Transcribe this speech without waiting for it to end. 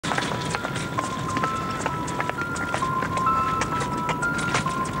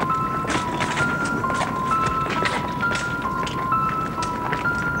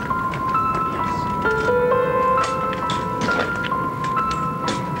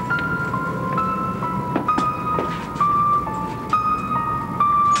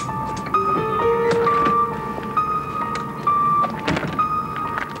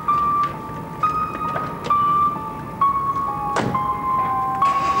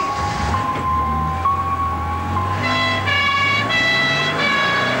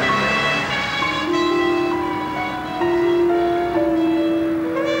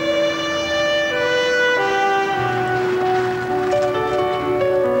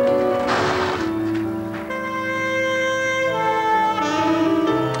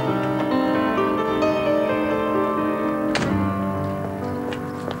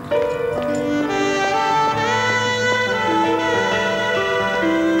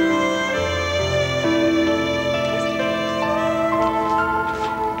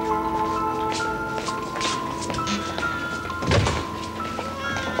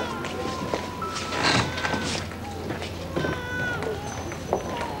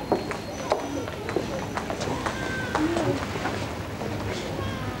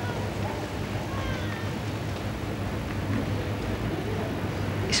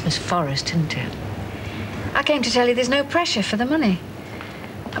was Forrest, isn't it? I came to tell you there's no pressure for the money.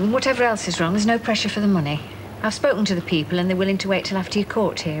 I mean, whatever else is wrong, there's no pressure for the money. I've spoken to the people and they're willing to wait till after your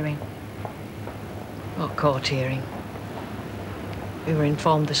court hearing. What court hearing? We were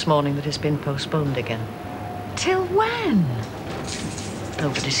informed this morning that it's been postponed again. Till when?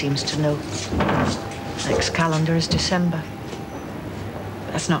 Nobody seems to know. Next calendar is December.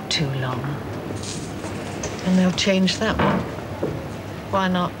 That's not too long. And they'll change that one. Why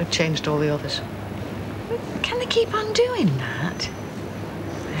not? They've changed all the others. Can they keep on doing that?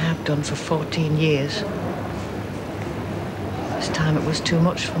 They have done for 14 years. This time it was too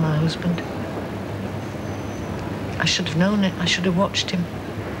much for my husband. I should have known it. I should have watched him.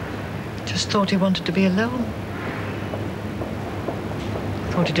 Just thought he wanted to be alone.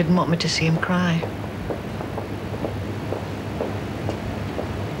 Thought he didn't want me to see him cry.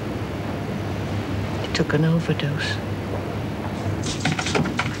 He took an overdose.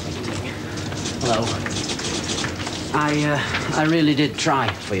 Hello. I really did try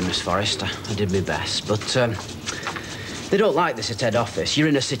for you, Miss Forrest. I did my best, but they don't like this at head office. You're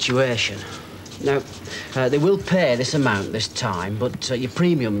in a situation. Now, they will pay this amount this time, but your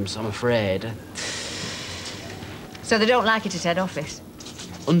premiums, I'm afraid... So they don't like it at head office?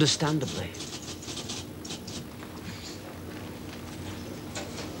 Understandably.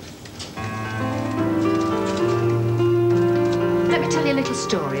 Let me tell you a little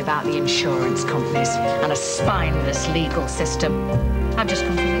story about the insurance companies and a spineless legal system. I've just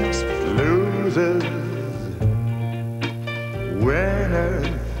come from the hospital. Losers, winners,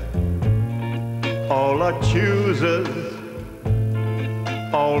 all are choosers,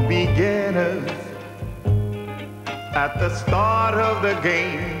 all beginners. At the start of the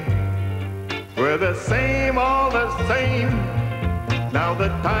game, we're the same, all the same. Now the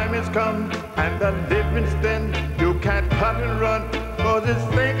time has come and the difference then. You can't cut and run, cause it's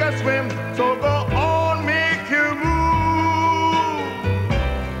sink or swim. So go on, make your move.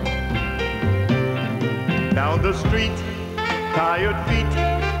 Down the street, tired feet,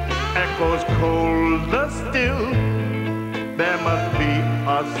 echoes colder still. There must be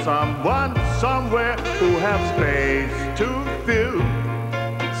a someone somewhere who has space to fill.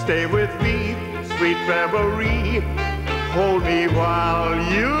 Stay with me, sweet reverie. Hold me while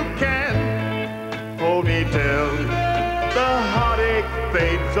you can. Hold me till the heartache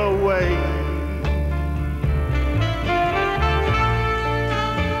fades away.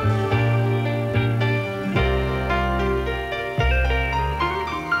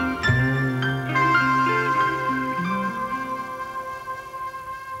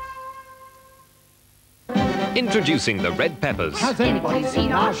 Introducing the red peppers. Has anybody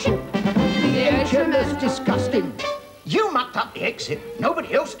seen our ship? The HMS Disgusting. You mucked up the exit.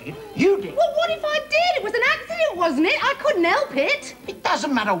 Nobody else did. You did. Well, what if I did? It was an accident, wasn't it? I couldn't help it. It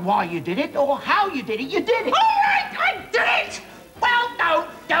doesn't matter why you did it or how you did it. You did it. All right, I did it! Well, don't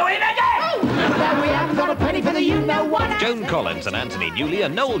do it again! Oh! Then we haven't got a penny for the you-know-what. Joan Collins and Anthony Newley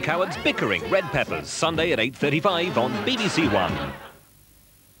and Noel Coward's bickering red peppers. Sunday at 8:35 on BBC1.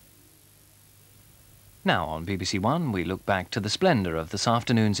 Now on BBC1, we look back to the splendour of this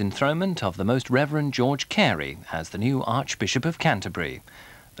afternoon's enthronement of the Most Reverend George Carey as the new Archbishop of Canterbury.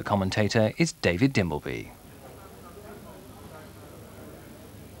 The commentator is David Dimbleby.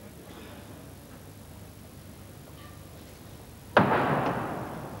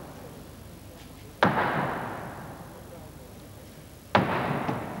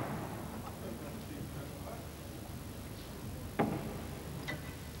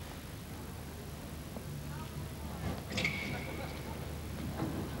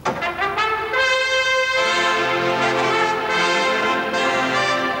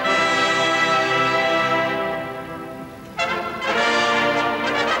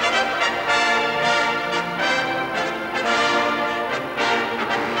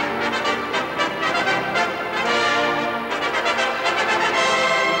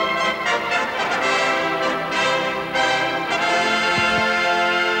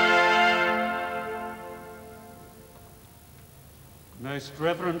 Most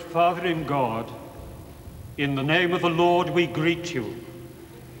Reverend Father in God, in the name of the Lord we greet you.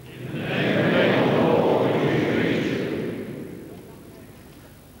 In the name of the Lord we greet you.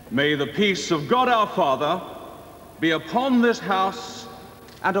 May the peace of God our Father be upon this house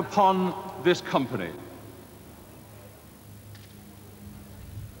and upon this company.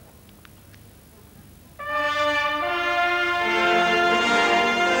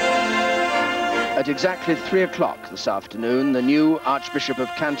 At exactly 3 o'clock this afternoon, the new Archbishop of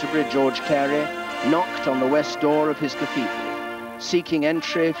Canterbury, George Carey, knocked on the west door of his cathedral, seeking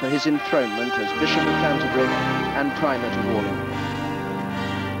entry for his enthronement as Bishop of Canterbury and Primate of all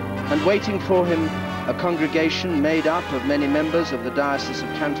England. and waiting for him a congregation made up of many members of the Diocese of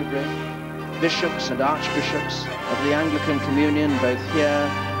Canterbury, bishops and archbishops of the Anglican Communion both here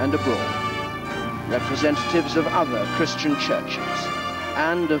and abroad, representatives of other Christian churches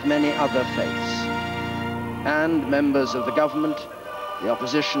and of many other faiths, and members of the government, the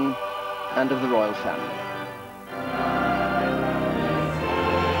opposition, and of the royal family.